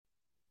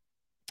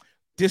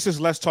This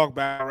is Let's Talk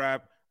Battle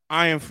Rap.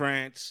 I am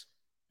France,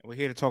 and we're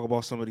here to talk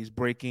about some of these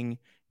breaking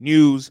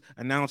news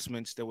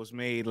announcements that was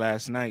made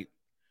last night.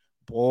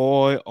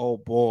 Boy, oh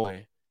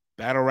boy,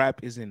 battle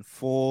rap is in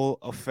full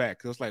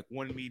effect. It was like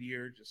one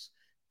meteor just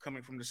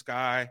coming from the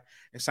sky,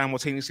 and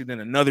simultaneously then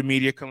another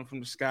meteor coming from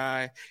the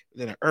sky,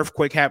 then an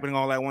earthquake happening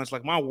all at once.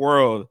 Like my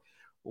world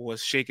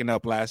was shaken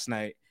up last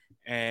night,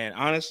 and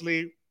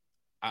honestly,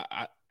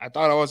 I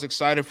thought I was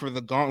excited for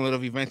the gauntlet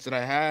of events that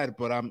I had,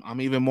 but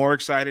I'm even more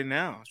excited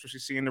now, especially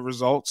seeing the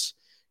results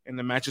and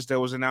the matches that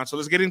was announced. So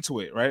let's get into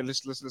it, right?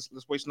 Let's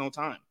waste no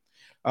time.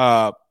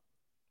 Uh,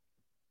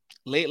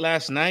 Late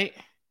last night,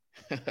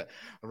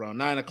 around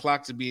 9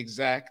 o'clock to be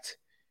exact,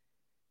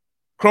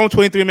 Chrome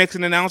 23 makes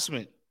an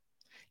announcement.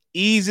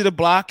 Eazy the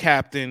Block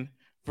Captain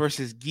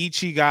versus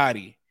Geechi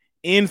Gotti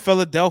in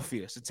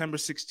Philadelphia, September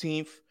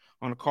 16th,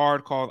 on a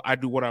card called I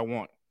Do What I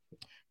Want.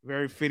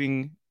 Very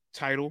fitting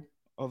title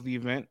of the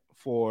event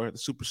for the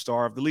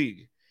superstar of the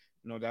league.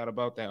 No doubt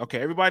about that. Okay,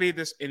 everybody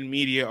that's in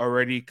media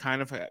already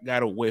kind of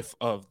got a whiff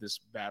of this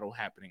battle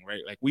happening,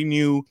 right? Like we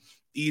knew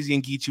Eazy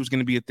and Geechi was going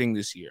to be a thing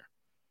this year.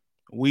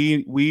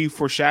 We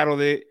foreshadowed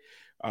it.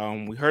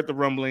 We heard the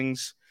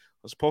rumblings.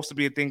 It was supposed to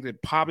be a thing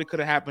that probably could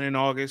have happened in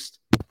August.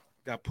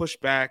 Got pushed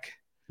back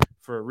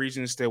for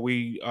reasons that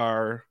we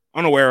are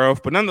unaware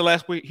of, but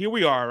nonetheless, here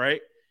we are,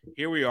 right?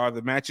 Here we are.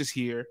 The match is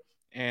here,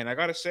 and I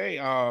gotta say,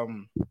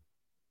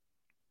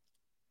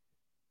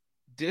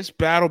 this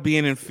battle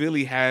being in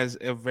Philly has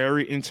a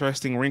very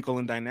interesting wrinkle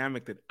and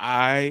dynamic that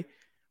I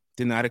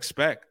did not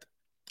expect.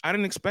 I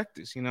didn't expect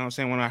this. You know what I'm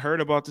saying? When I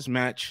heard about this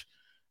match,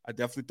 I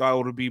definitely thought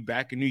it would be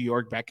back in New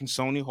York, back in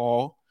Sony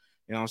Hall.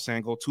 You know what I'm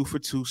saying? Go 2 for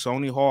 2.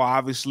 Sony Hall,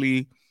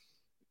 obviously,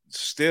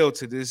 still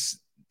to this,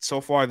 so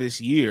far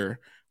this year,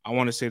 I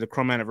want to say the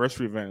Chrome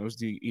Anniversary event was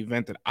the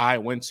event that I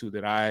went to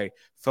that I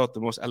felt the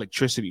most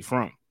electricity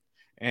from.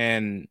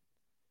 And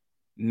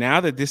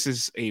now that this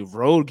is a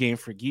road game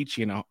for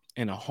Geechi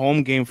and a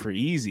home game for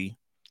Eazy,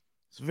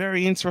 it's a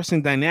very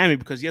interesting dynamic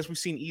because, yes, we've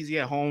seen Eazy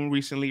at home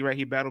recently, right?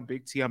 He battled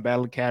Big T on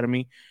Battle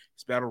Academy.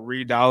 He's battled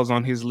Reed Dollars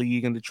on his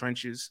league in the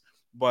trenches.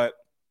 But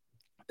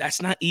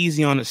that's not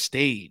easy on the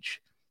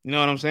stage. You know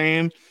what I'm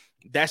saying?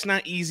 That's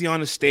not easy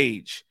on the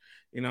stage.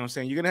 You know what I'm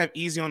saying? You're going to have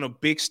Eazy on a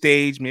big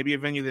stage, maybe a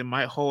venue that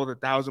might hold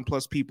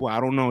 1,000+ people. I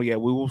don't know yet.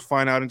 We will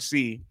find out and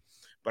see.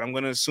 But I'm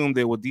going to assume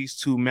that with these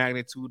two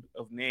magnitude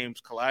of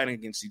names colliding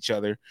against each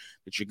other,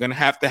 that you're going to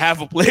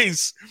have a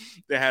place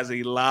that has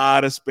a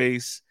lot of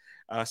space,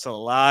 sell a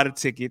lot of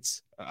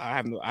tickets.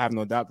 I have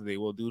no doubt that they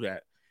will do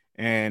that.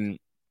 And,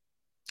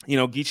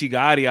 Geechi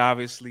Gotti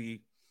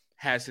obviously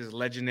has his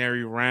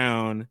legendary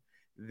round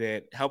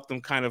that helped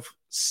him kind of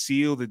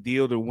seal the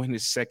deal to win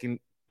his second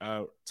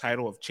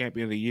title of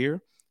Champion of the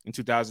Year in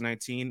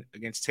 2019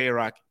 against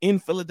Tay-Rock in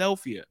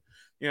Philadelphia.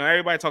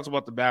 Everybody talks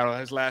about the battle.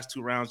 His last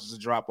 2 rounds is a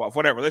drop off.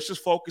 Whatever. Let's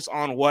just focus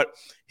on what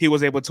he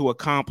was able to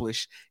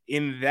accomplish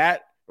in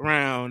that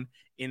round,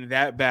 in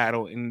that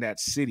battle, in that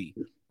city.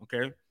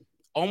 Okay.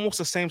 Almost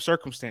the same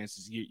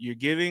circumstances. You're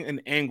giving an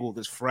angle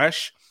that's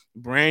fresh,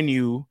 brand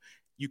new.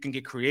 You can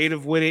get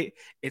creative with it.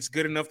 It's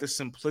good enough that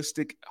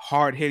simplistic,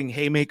 hard-hitting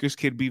haymakers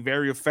could be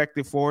very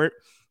effective for it.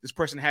 This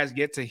person has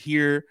yet to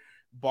hear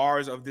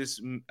bars of this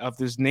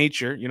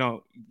nature.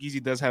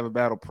 Eazy does have a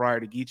battle prior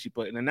to Geechi,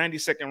 but in the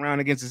 92nd round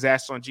against his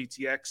ass on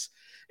GTX,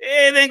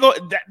 it ain't go.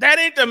 That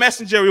ain't the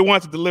messenger we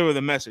want to deliver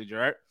the message,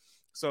 right?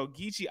 So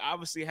Geechi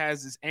obviously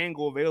has this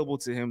angle available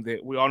to him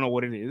that we all know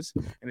what it is.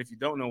 And if you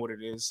don't know what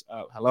it is,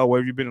 hello, where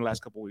have you been the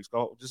last couple of weeks?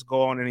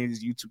 Go on any of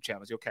these YouTube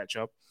channels. You'll catch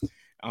up.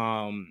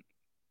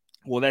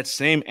 Will that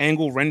same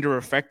angle render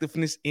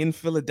effectiveness in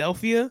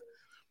Philadelphia?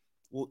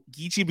 Will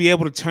Geechi be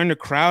able to turn the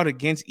crowd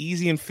against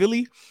Eazy in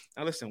Philly?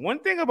 Now, listen, one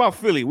thing about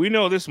Philly, we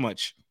know this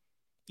much.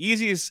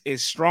 Eazy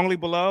is strongly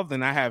beloved,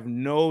 and I have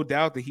no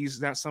doubt that he's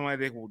not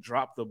somebody that will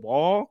drop the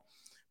ball.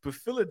 But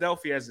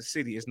Philadelphia as a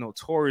city is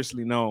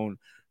notoriously known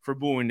for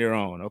booing their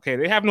own, okay?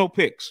 They have no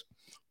picks.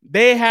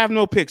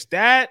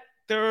 That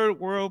third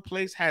world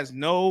place has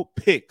no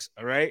picks,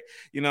 all right?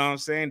 You know what I'm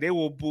saying? They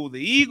will boo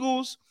the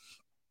Eagles.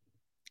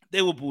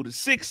 They will boo the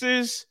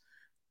Sixers.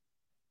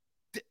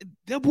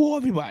 They'll boo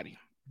everybody.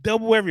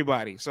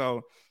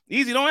 So,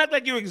 Eazy, don't act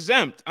like you're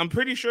exempt. I'm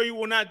pretty sure you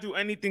will not do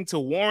anything to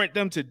warrant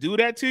them to do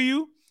that to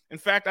you. In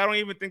fact, I don't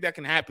even think that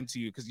can happen to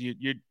you because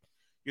you're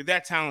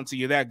that talented.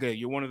 You're that good.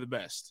 You're one of the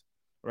best,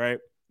 right?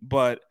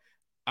 But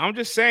I'm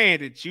just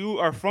saying that you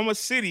are from a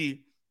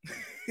city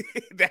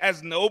that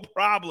has no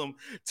problem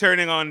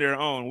turning on their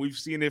own. We've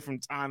seen it from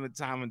time and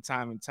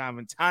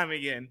time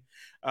again.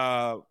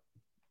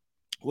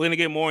 We're going to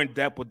get more in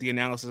depth with the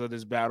analysis of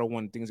this battle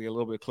when things get a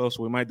little bit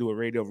closer. We might do a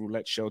radio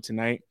roulette show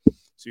tonight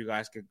so you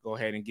guys could go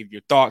ahead and give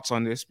your thoughts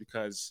on this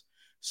because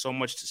so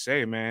much to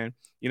say, man.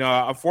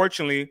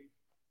 Unfortunately,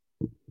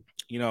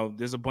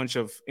 there's a bunch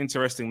of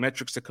interesting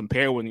metrics to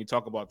compare when you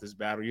talk about this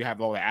battle. You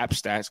have all the app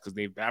stats because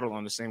they've battled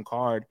on the same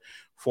card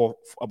for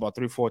about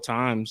 3-4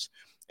 times.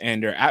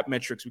 And their app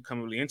metrics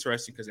become really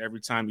interesting because every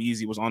time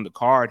Eazy was on the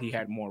card, he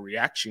had more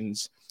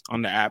reactions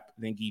on the app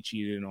than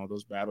Geechi did in all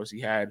those battles.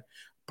 He had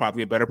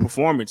probably a better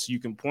performance. You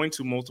can point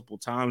to multiple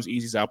times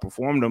Eazy's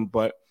outperformed him,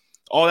 but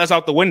all that's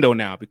out the window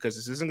now because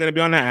this isn't going to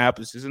be on the app.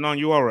 This isn't on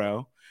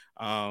URL.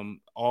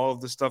 All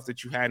of the stuff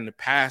that you had in the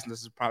past, and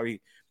this is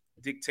probably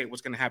dictate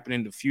what's going to happen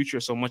in the future.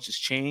 So much has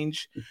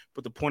changed.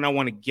 But the point I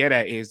want to get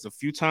at is the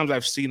few times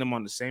I've seen them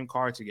on the same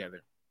card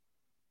together,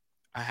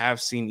 I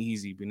have seen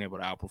Eazy being able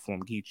to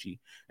outperform Geechi.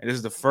 And this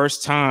is the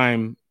first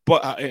time,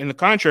 but in the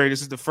contrary,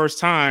 this is the first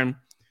time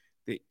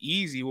that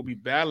Eazy will be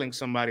battling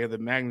somebody of the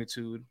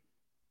magnitude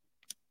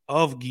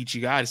of Geechi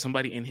God,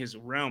 somebody in his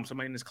realm,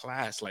 somebody in his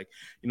class. Like,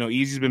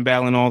 Eazy's been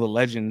battling all the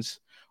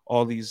legends,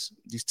 all these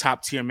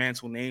top tier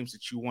mantle names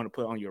that you want to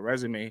put on your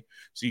resume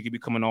so you can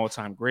become an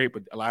all-time great.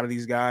 But a lot of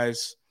these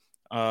guys,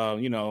 they're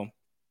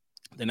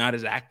not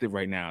as active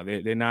right now.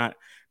 They're not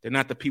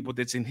the people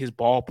that's in his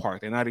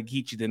ballpark. They're not a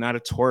Geechi. They're not a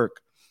Twerk.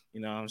 You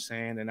know what I'm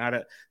saying? They're not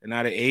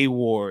an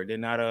A-Ward. They're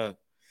not a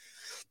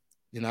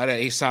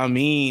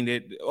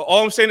Asamin.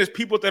 All I'm saying is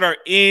people that are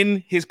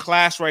in his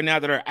class right now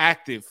that are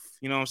active,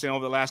 you know what I'm saying,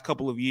 over the last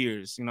couple of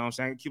years. You know what I'm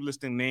saying? I keep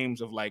listing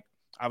names of, like,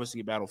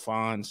 obviously Battle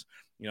Fonz.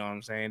 You know what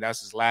I'm saying?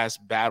 That's his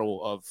last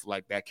battle of,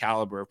 like, that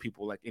caliber of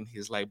people, like, in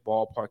his, like,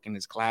 ballpark in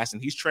his class.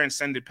 And he's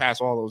transcended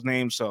past all those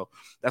names. So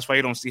that's why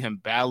you don't see him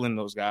battling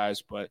those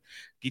guys. But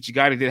Geechi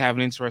Gotti did have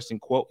an interesting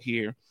quote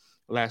here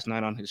last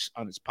night on his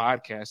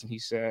podcast. And he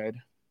said,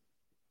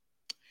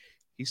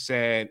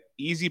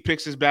 Eazy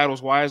picks his battles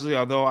wisely,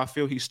 although I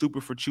feel he's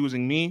stupid for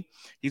choosing me.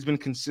 He's been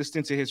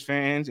consistent to his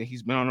fans, and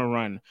he's been on a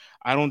run.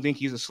 I don't think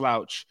he's a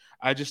slouch.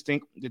 I just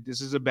think that this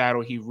is a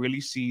battle he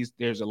really sees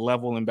there's a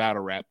level in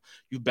battle rap.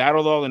 You've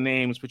battled all the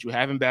names, but you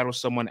haven't battled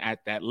someone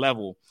at that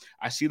level.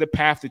 I see the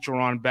path that you're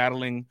on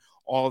battling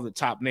all the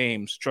top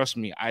names. Trust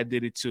me, I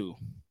did it too.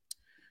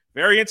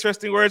 Very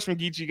interesting words from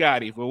Geechi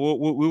Gotti, but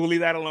we will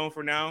leave that alone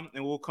for now,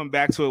 and we'll come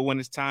back to it when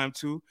it's time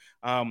to.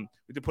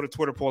 We did put a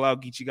Twitter poll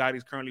out. Geechi Gotti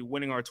is currently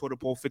winning our Twitter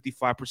poll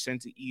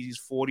 55% to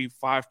Eazy's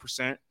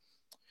 45%.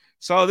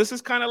 So this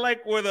is kind of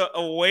like where the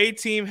away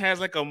team has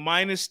like a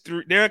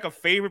 -3. They're like a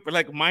favorite, but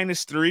like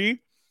 -3.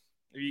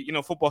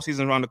 Football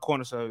season around the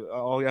corner,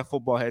 so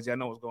football heads, y'all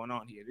know what's going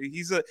on here.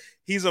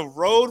 He's a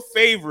road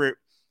favorite,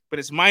 but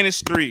it's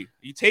 -3.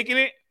 You taking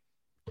it?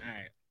 All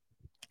right.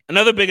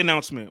 Another big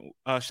announcement.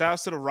 Shout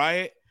outs to the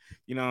Riot.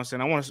 You know what I'm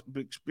saying? I want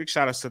a big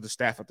shout outs to the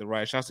staff at the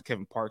Riot. Shout outs to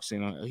Kevin Parks.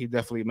 He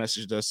definitely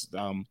messaged us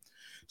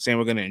saying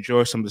we're going to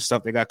enjoy some of the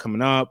stuff they got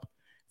coming up.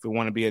 If we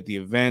want to be at the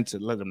event, to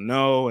let them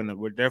know. And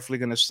we're definitely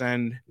going to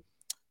send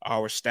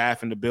our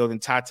staff in the building.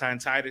 Tata and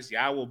Titus,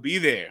 I will be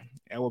there.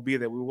 I will be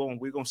there.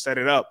 We're going to set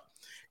it up.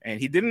 And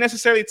he didn't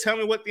necessarily tell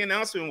me what the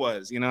announcement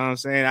was. You know what I'm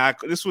saying?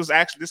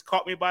 This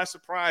caught me by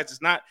surprise.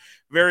 It's not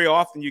very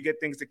often you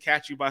get things to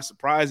catch you by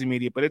surprise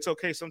immediate, but it's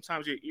okay.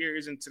 Sometimes your ear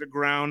isn't to the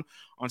ground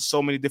on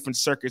so many different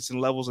circuits and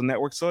levels of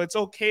networks. So it's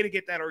okay to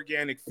get that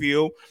organic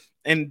feel.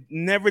 And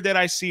never did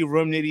I see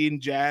Rum, Nitty,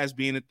 and Jazz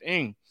being a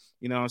thing.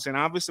 You know what I'm saying?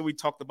 Obviously, we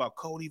talked about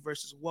Cody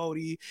versus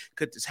Wody.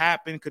 Could this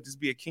happen? Could this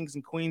be a Kings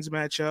and Queens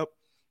matchup?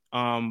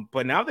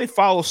 But now they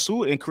follow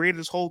suit and created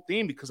this whole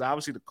theme because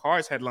obviously the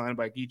card's headlined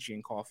by Geechi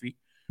and Coffee.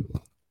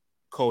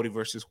 Cody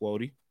versus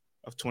Wody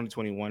of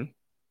 2021.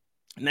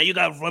 Now you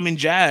got Rum and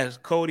Jazz,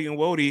 Cody and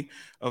Wody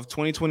of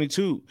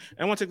 2022. And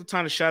I want to take the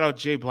time to shout out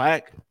Jay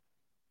Black.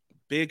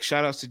 Big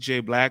shout outs to Jay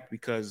Black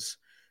because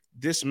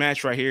this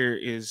match right here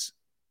is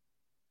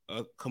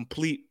a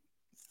complete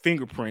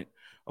fingerprint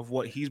of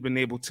what he's been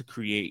able to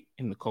create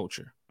in the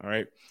culture. All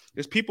right.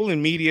 There's people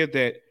in media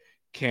that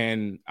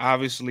can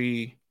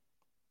obviously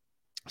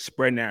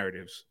spread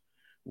narratives,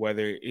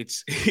 whether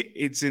it's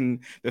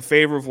in the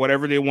favor of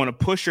whatever they want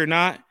to push or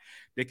not.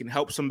 They can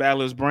help some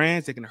battlers'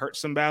 brands. They can hurt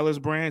some battlers'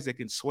 brands. They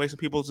can sway some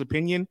people's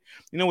opinion.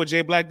 You know what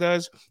Jay Black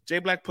does? Jay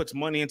Black puts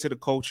money into the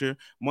culture,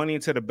 money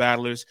into the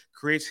battlers,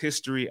 creates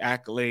history,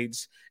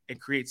 accolades, and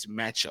creates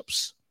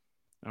matchups.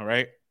 All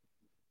right?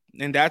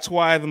 And that's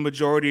why the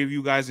majority of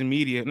you guys in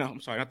media, no,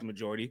 I'm sorry, not the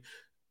majority,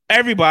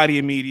 everybody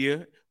in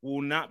media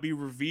will not be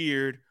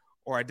revered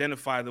or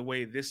identify the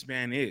way this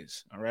man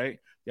is. All right?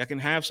 Y'all can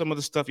have some of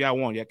the stuff y'all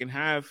want. Y'all can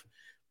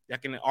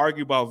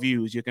argue about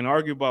views. You can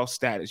argue about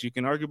status. You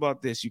can argue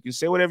about this. You can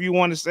say whatever you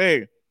want to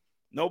say.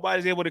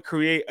 Nobody's able to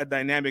create a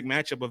dynamic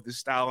matchup of this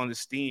style on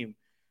this team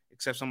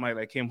except somebody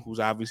like him who's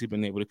obviously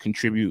been able to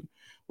contribute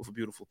with a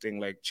beautiful thing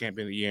like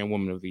Champion of the Year and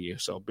Woman of the Year.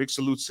 So big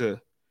salute to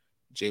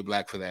Jay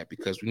Black for that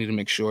because we need to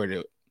make sure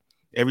that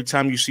every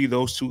time you see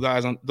those two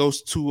guys on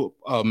those two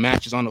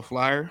matches on the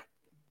flyer,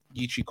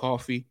 Geechi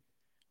Coffee,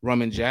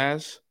 Rum and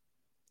Jazz,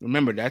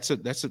 remember that's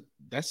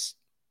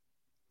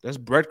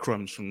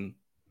breadcrumbs from,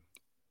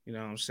 you know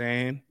what I'm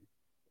saying,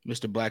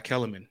 Mr. Black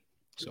Kellerman.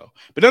 So,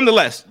 but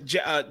nonetheless,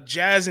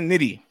 Jazz and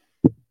Nitty.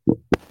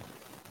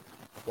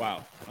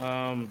 Wow.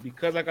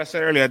 Because like I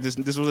said earlier, this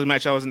was a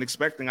match I wasn't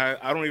expecting.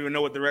 I don't even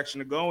know what direction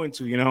to go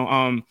into. You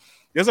know,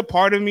 there's a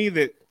part of me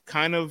that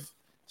kind of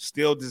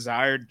still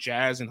desired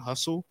Jazz and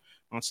Hustle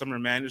on Summer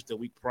Madness the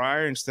week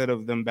prior instead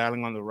of them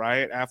battling on the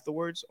Riot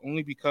afterwards,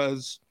 only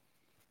because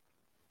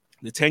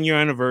the 10-year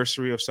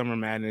anniversary of Summer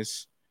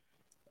Madness,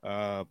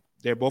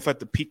 they're both at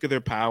the peak of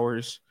their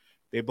powers.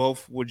 They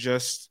both were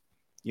just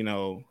you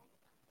know,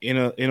 in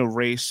a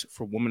race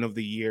for Woman of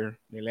the Year.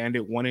 They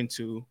landed 1 and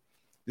 2.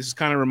 This is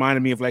kind of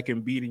reminding me of like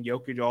Embiid and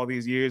Jokic all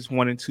these years,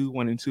 1 and 2,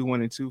 1 and 2,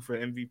 1 and 2 for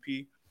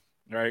MVP,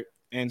 right?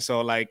 And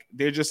so like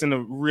they're just in a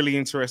really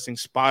interesting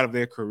spot of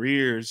their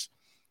careers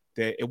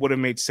that it would have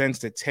made sense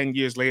that 10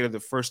 years later, the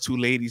first two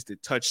ladies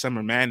that touched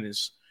Summer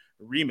Madness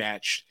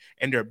rematched,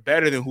 and they're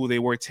better than who they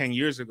were 10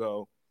 years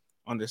ago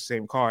on the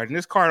same card. And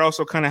this card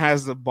also kind of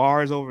has the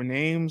bars over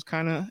names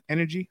kind of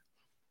energy.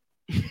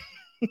 Just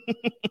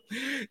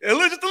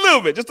a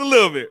little bit.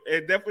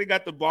 It definitely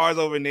got the bars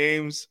over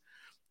names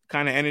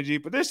kind of energy,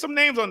 but there's some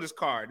names on this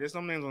card. So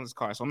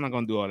I'm not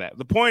gonna do all that.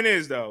 The point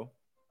is though,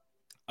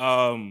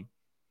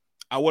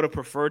 I would have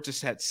preferred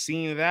to have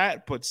seen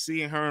that, but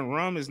seeing her and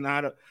Rum is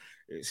not a.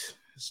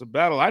 It's a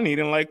battle I need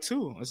in like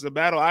two. It's a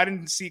battle I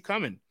didn't see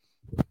coming.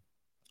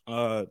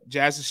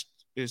 Jazz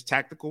is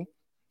tactical,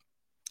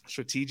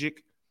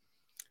 strategic.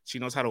 She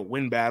knows how to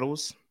win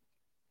battles,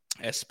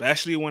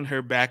 especially when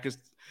her back is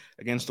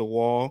against the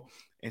wall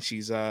and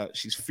she's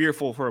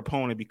fearful of her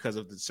opponent because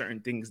of the certain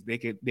things they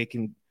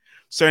can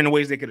certain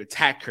ways they could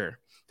attack her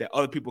that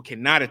other people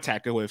cannot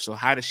attack her with. So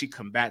how does she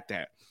combat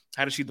that?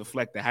 How does she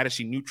deflect that? How does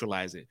she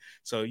neutralize it?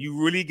 So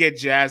you really get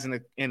Jazz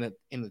in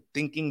a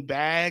thinking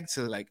bag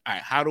to like, all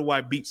right, how do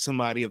I beat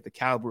somebody of the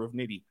caliber of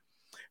Nitty?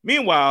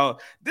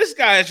 Meanwhile, this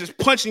guy is just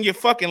punching your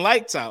fucking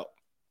lights out.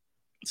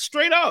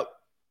 Straight up.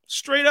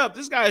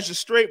 This guy is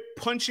just straight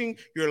punching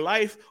your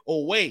life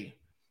away.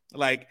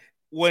 Like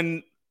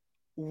when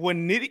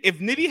Nitty, if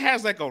Nitty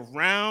has like a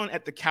round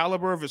at the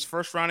caliber of his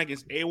first round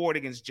against A-Ward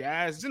against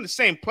Jazz, it's in the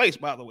same place,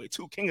 by the way,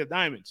 too, King of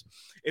Diamonds.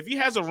 If he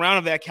has a round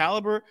of that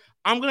caliber,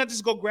 I'm going to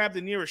just go grab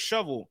the nearest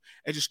shovel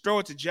and just throw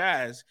it to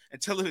Jazz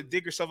and tell her to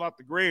dig herself out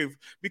the grave.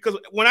 Because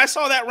when I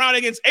saw that round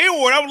against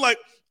A-Ward, I was like,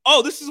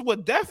 oh, this is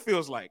what death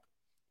feels like.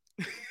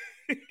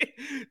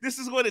 This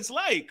is what it's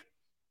like.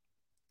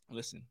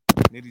 Listen,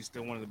 Nitty's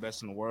still one of the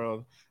best in the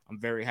world. I'm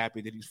very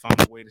happy that he's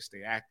found a way to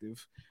stay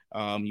active.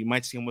 You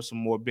might see him with some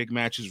more big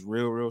matches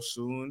real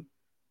soon.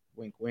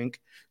 Wink,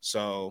 wink.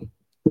 So,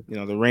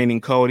 the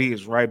reigning Cody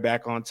is right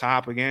back on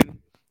top again.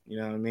 You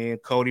know what I mean?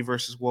 Cody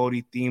versus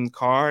Wody themed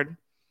card.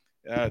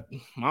 Might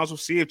as well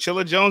see if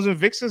Chilla Jones and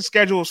Vixen's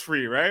schedule is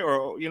free, right?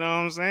 Or, you know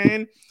what I'm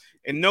saying?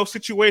 In no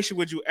situation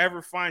would you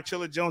ever find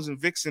Chilla Jones and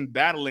Vixen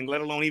battling,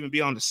 let alone even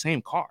be on the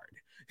same card.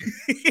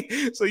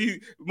 So you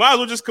might as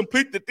well just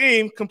complete the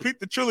theme, complete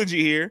the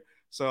trilogy here.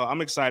 So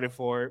I'm excited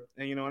for it.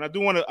 And and I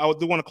do want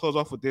to close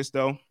off with this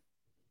though.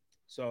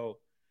 So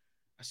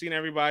I've seen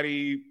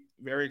everybody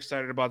very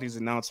excited about these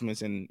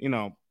announcements. And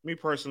me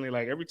personally,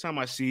 like every time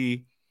I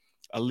see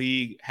a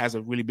league has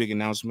a really big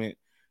announcement,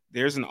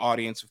 there's an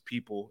audience of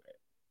people,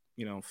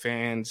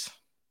 fans,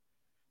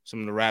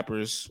 some of the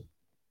rappers,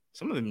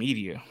 some of the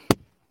media.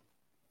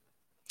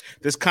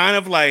 There's kind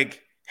of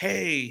like,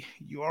 hey,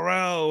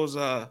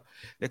 URLs,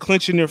 they're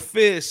clenching their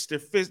fists.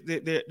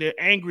 They're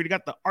angry. They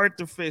got the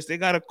Arthur fist. They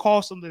gotta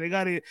call something.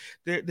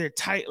 They're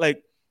tight.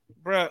 Like,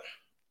 bruh,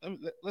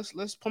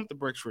 let's pump the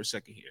brakes for a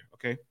second here,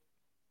 okay?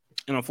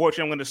 And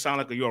unfortunately, I'm going to sound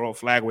like a URL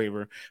flag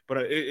waver, but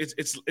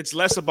it's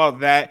less about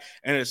that,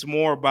 and it's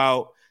more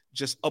about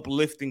just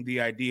uplifting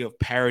the idea of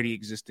parity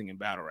existing in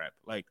battle rap.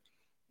 Like,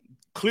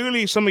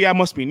 clearly, some of y'all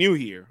must be new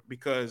here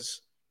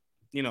because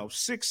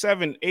 6,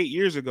 7, 8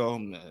 years ago,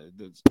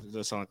 this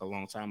does sound like a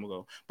long time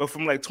ago, but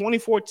from like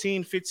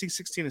 2014, 15,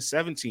 16, and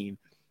 17,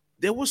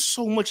 there was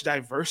so much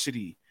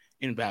diversity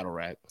in battle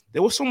rap.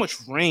 There was so much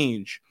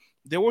range.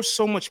 There was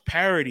so much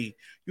parity.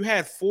 You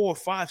had 4,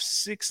 5,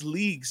 6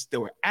 leagues that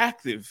were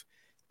active,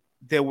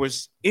 that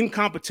was in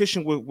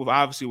competition with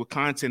obviously with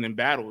content and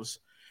battles.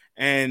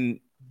 And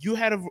you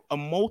had a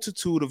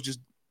multitude of just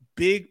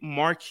big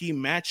marquee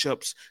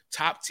matchups,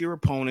 top tier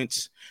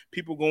opponents,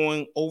 people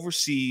going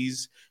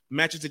overseas,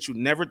 matches that you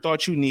never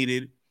thought you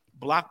needed,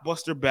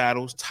 blockbuster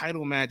battles,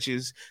 title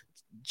matches,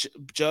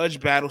 judge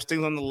battles,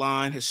 things on the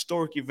line,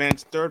 historic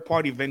events,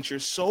 third-party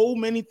ventures. So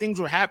many things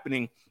were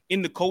happening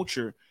in the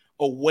culture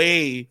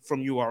away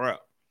from URL.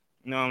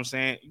 You know what I'm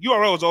saying?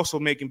 URL is also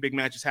making big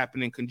matches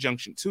happen in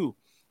conjunction too.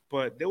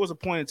 But there was a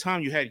point in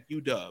time you had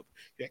UW,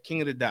 you had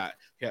King of the Dot,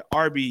 you had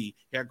RB,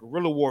 you had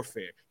Guerrilla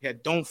Warfare, you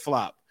had Don't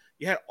Flop.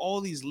 You had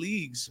all these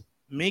leagues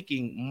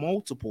making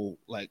multiple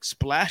like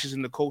splashes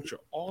in the culture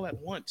all at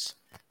once.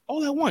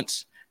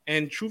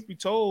 And truth be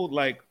told,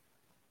 like,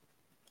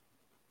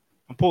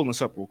 I'm pulling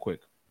this up real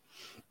quick.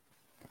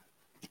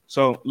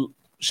 So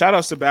shout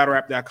outs to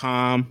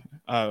battlerap.com,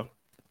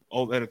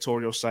 old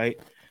editorial site.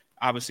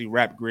 Obviously,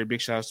 Rap Grid.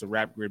 Big shout outs to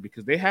Rap Grid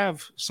because they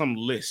have some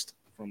list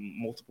from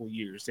multiple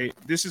years.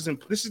 This is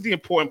the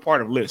important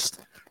part of list,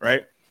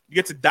 right? You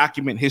get to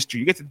document history.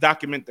 You get to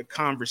document the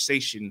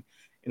conversation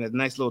in a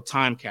nice little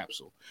time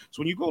capsule. So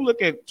when you go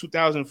look at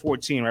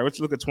 2014, right? Let's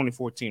look at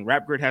 2014.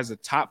 Rap Grid has the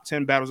top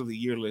 10 battles of the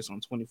year list on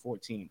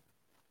 2014.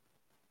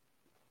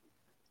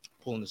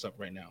 Pulling this up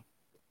right now.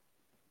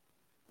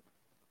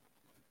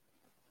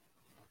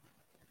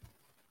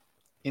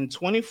 In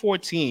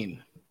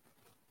 2014,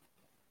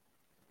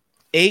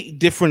 8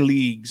 different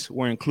leagues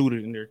were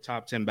included in their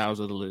top 10 battles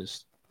of the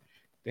list.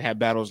 They had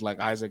battles like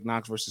Isaac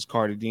Knox versus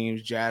Carter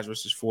Deems, Jazz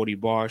versus 40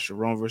 Bar,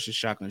 Sharon versus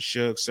Shotgun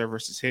Shook, Sir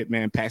versus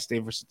Hitman, Pat Stay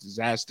versus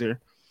Disaster,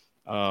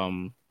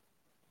 um,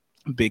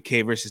 Big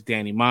K versus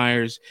Danny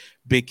Myers,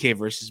 Big K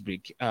versus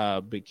Big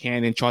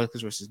Cannon, Charlie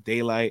Clips versus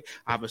Daylight,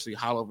 obviously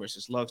Hollow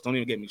versus Lux. Don't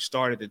even get me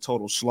started. The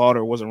Total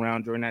Slaughter was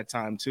around during that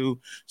time too.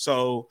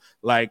 So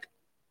like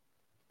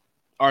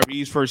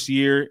RB's first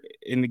year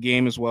in the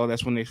game as well.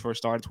 That's when they first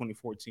started,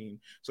 2014.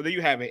 So there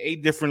you have it,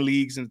 8 different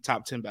leagues in the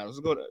top 10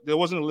 battles. There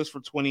wasn't a list for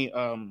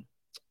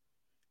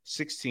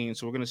 2016,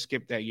 so we're gonna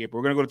skip that year. But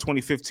we're gonna go to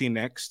 2015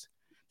 next.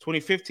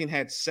 2015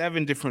 had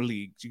 7 different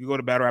leagues. You can go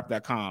to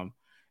battlrap.com,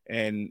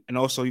 and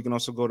also you can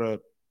also go to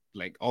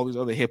like all these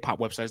other hip hop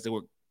websites that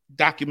were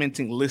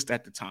documenting lists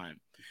at the time.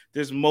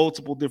 There's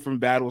multiple different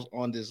battles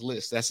on this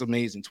list. That's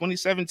amazing.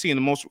 2017,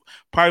 the most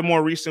probably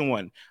more recent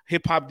one,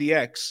 Hip Hop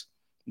DX.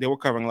 They were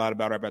covering a lot of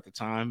battle rap at the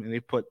time, and they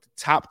put the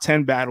top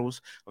 10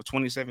 battles of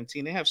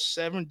 2017. They have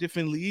 7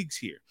 different leagues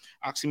here.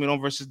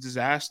 Oxymoron versus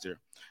Disaster,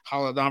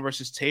 Holodon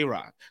versus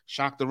Tay-Rock,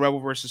 Shock the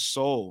Rebel versus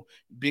Soul,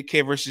 Big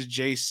K versus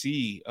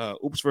JC,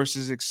 Oops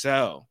versus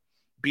Excel,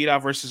 Beat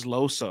Out versus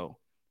Loso,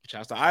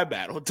 shouts to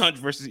iBattle, Tunch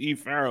versus E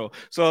Pharaoh.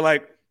 So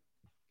like,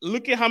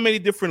 look at how many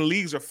different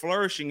leagues are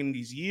flourishing in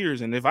these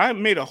years. And if I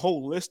made a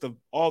whole list of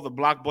all the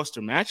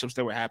blockbuster matchups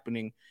that were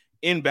happening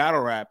in battle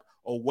rap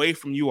away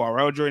from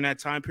URL during that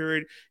time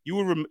period,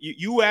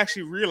 you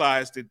actually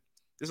realize that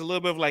there's a little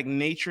bit of like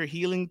nature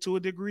healing to a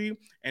degree,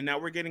 and now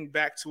we're getting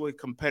back to a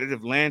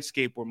competitive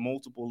landscape where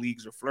multiple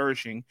leagues are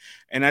flourishing.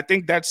 And I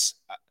think that's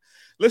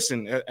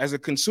listen, as a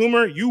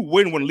consumer, you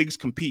win when leagues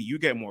compete. You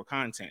get more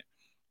content.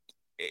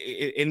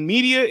 In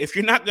media, if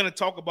you're not going to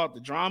talk about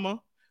the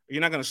drama,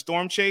 you're not going to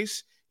storm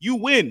chase, you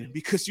win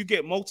because you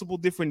get multiple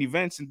different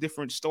events and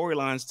different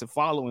storylines to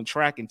follow and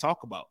track and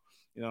talk about.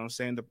 You know what I'm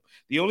saying?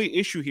 The only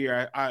issue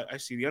here, I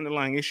see the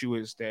underlying issue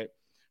is that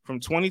from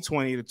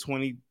 2020 to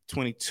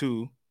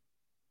 2022,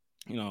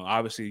 you know,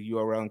 obviously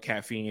URL and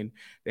Caffeine,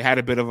 they had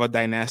a bit of a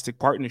dynastic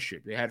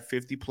partnership. They had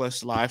 50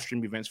 plus live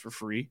stream events for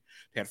free.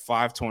 They had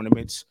 5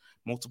 tournaments,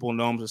 multiple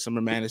gnomes and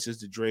Summer Madnesses,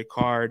 the Dre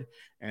card,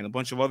 and a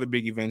bunch of other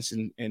big events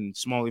and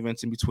small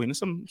events in between. And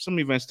some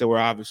events that were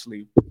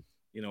obviously,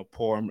 you know,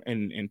 poor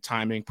in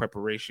timing,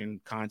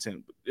 preparation,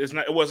 content.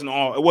 It wasn't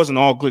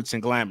all glitz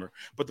and glamour.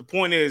 But the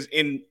point is,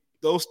 in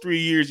those 3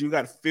 years, you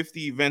got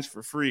 50 events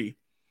for free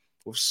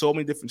with so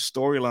many different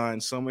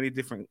storylines, so many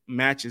different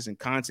matches and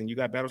content. You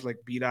got battles like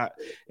B-Dot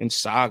and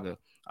Saga.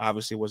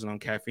 Obviously, it wasn't on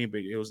Caffeine,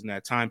 but it was in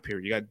that time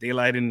period. You got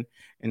Daylight and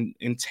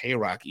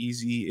Tay-Rock,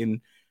 Eazy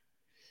and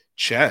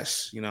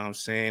Chess. You know what I'm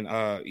saying?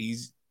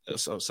 Eazy.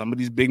 So some of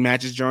these big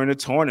matches during the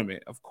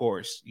tournament, of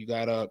course, you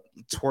got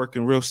Twerk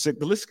and Real Sick.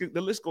 The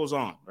list goes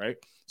on, right?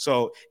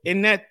 So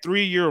in that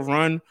 3-year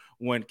run,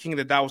 when King of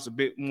the Dot was a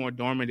bit more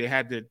dormant, they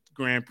had the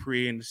Grand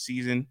Prix in the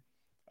season,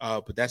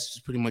 but that's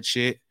just pretty much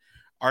it.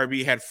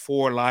 RB had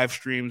 4 live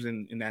streams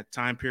in that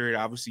time period.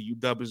 Obviously,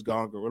 UW is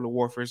gone, Guerrilla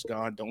Warfare is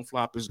gone, Don't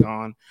Flop is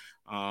gone.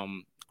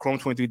 Chrome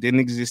 23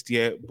 didn't exist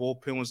yet.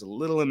 Bullpen was a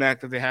little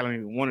inactive. They had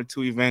only 1 or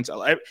 2 events.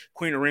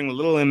 Queen of Ring, a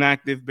little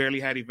inactive, barely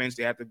had events.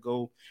 They had to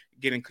go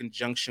get in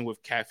conjunction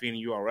with Caffeine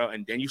and URL,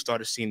 and then you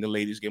started seeing the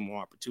ladies get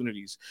more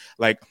opportunities.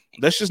 Like,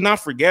 let's just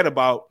not forget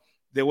about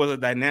there was a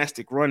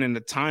dynastic run in the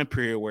time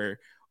period where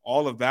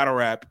all of battle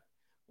rap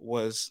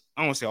was,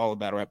 I don't want to say all of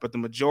battle rap, but the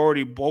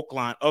majority bulk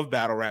line of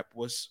battle rap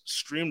was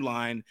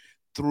streamlined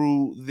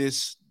through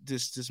this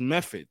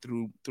method,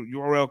 through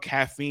URL,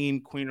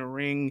 Caffeine, Queen of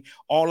Ring,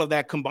 all of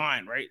that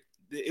combined, right?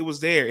 It was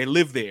there, it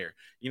lived there,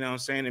 you know what I'm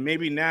saying? And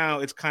maybe now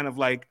it's kind of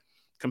like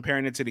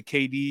comparing it to the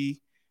KD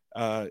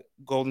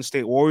Golden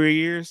State Warrior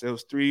years. It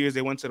was 3 years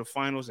they went to the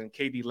finals and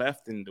KD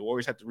left, and the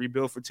Warriors had to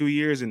rebuild for 2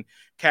 years, and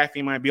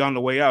Caffeine might be on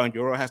the way out, and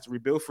URL has to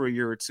rebuild for a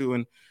year or two,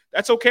 and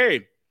that's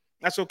okay.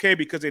 That's okay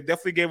because they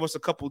definitely gave us a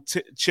couple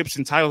chips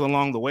and titles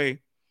along the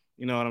way.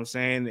 You know what I'm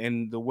saying?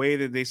 And the way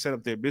that they set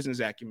up their business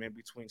acumen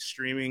between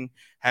streaming,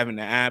 having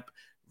the app,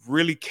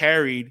 really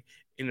carried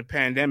in the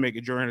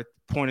pandemic during a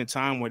point in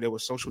time where there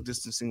was social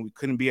distancing. We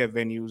couldn't be at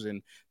venues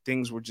and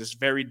things were just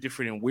very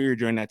different and weird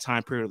during that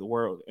time period of the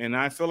world. And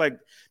I feel like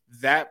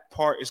that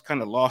part is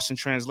kind of lost in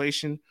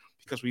translation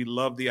because we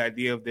love the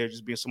idea of there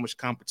just being so much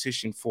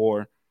competition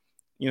for,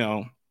 you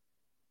know,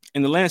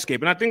 in the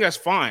landscape. And I think that's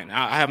fine.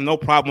 I have no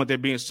problem with there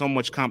being so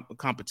much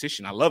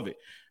competition. I love it.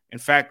 In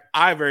fact,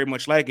 I very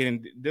much like it.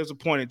 And there's a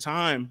point in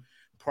time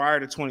prior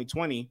to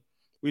 2020,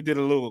 we did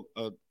a little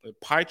a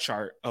pie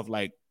chart of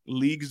like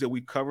leagues that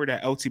we covered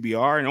at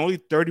LTBR, and only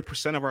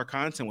 30% of our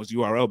content was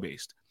URL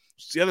based.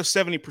 So the other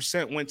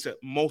 70% went to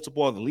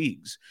multiple other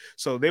leagues.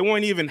 So they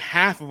weren't even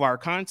half of our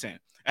content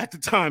at the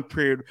time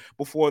period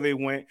before they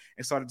went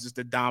and started just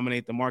to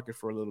dominate the market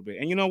for a little bit.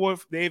 And you know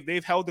what?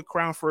 They've held the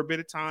crown for a bit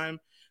of time.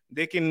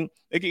 They can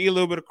eat a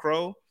little bit of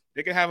crow.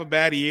 They can have a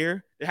bad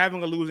year. They're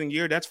having a losing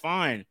year. That's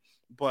fine.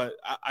 But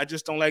I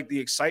just don't like the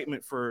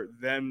excitement for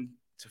them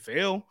to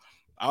fail.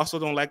 I also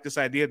don't like this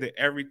idea that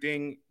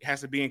everything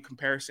has to be in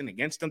comparison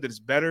against them, that it's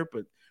better.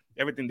 But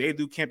Everything they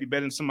do can't be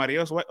better than somebody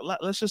else.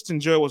 Let's just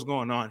enjoy what's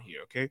going on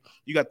here, okay?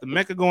 You got the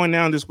Mecca going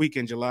down this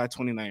weekend, July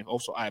 29th,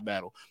 also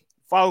iBattle.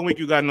 Following week,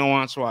 you got No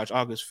Entourage,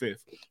 August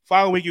 5th.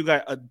 Following week, you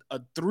got a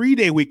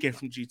 3-day weekend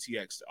from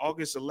GTX,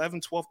 August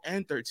 11th, 12th,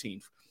 and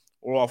 13th.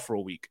 We're off for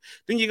a week.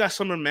 Then you got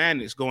Summer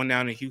Madness going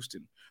down in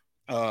Houston.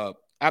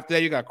 After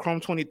that, you got Chrome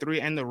 23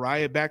 and the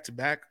Riot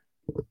back-to-back.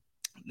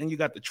 Then you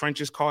got the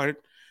Trenches card,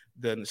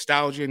 the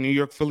Nostalgia New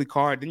York Philly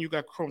card. Then you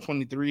got Chrome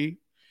 23,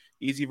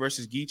 Eazy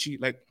versus Geechi.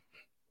 Like,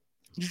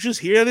 you just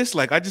hear this?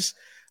 Like, there's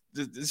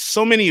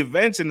so many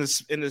events in the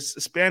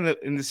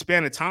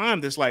span of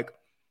time. There's like,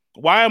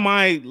 why am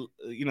I,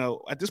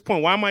 at this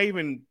point, why am I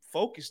even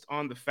focused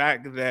on the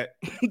fact that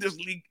this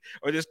league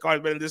or this card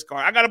is better than this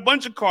card? I got a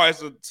bunch of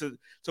cards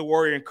to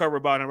worry and cover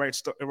about and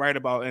write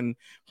about and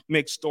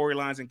make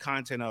storylines and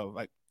content of.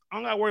 Like, I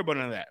don't got to worry about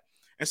none of that.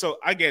 And so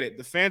I get it.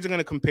 The fans are going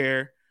to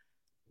compare.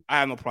 I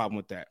have no problem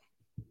with that.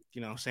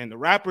 You know what I'm saying? The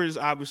rappers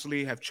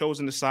obviously have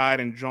chosen the side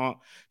and drawn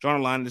a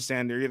line in the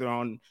sand. They're either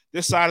on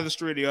this side of the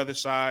street or the other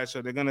side.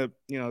 So they're going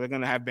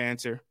to have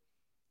banter.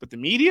 But the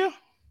media,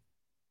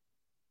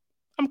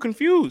 I'm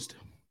confused.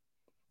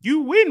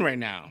 You win right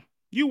now.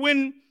 You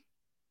win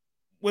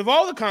with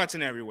all the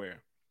content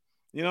everywhere.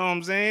 You know what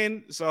I'm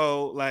saying?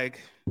 So,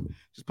 like,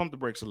 just pump the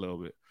brakes a little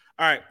bit.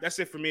 All right, that's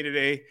it for me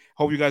today.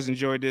 Hope you guys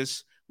enjoyed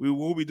this. We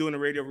will be doing a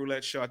Radio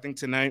Roulette show, I think,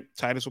 tonight.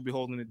 Titus will be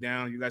holding it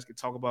down. You guys can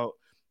talk about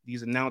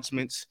these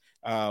announcements.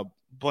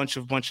 Bunch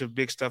of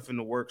big stuff in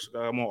the works.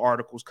 More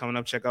articles coming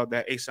up. Check out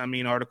that Ace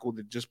Amin article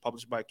that just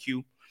published by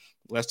Q.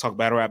 Let's Talk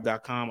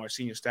BattleRap.com. Our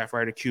senior staff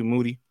writer, Q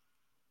Moody.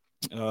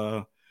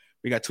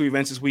 We got 2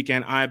 events this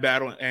weekend,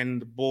 iBattle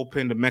and the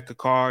Bullpen, the Mecca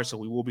card. So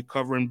we will be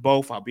covering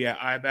both. I'll be at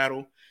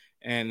iBattle,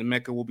 and the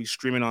Mecca will be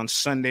streaming on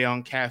Sunday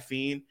on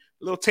Caffeine.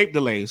 A little tape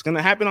delay. It's going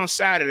to happen on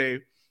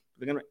Saturday.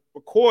 They're going to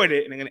record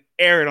it, and they're going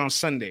to air it on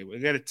Sunday. We're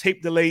going to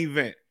tape delay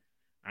event.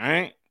 All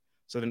right?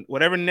 So then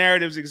whatever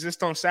narratives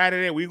exist on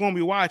Saturday, we're going to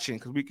be watching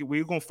because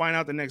we're going to find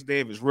out the next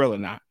day if it's real or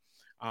not.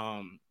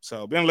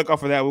 So be on the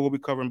lookout for that. We will be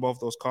covering both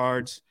those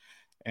cards.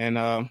 And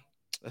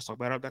let's talk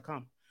about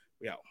it.com.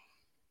 We out.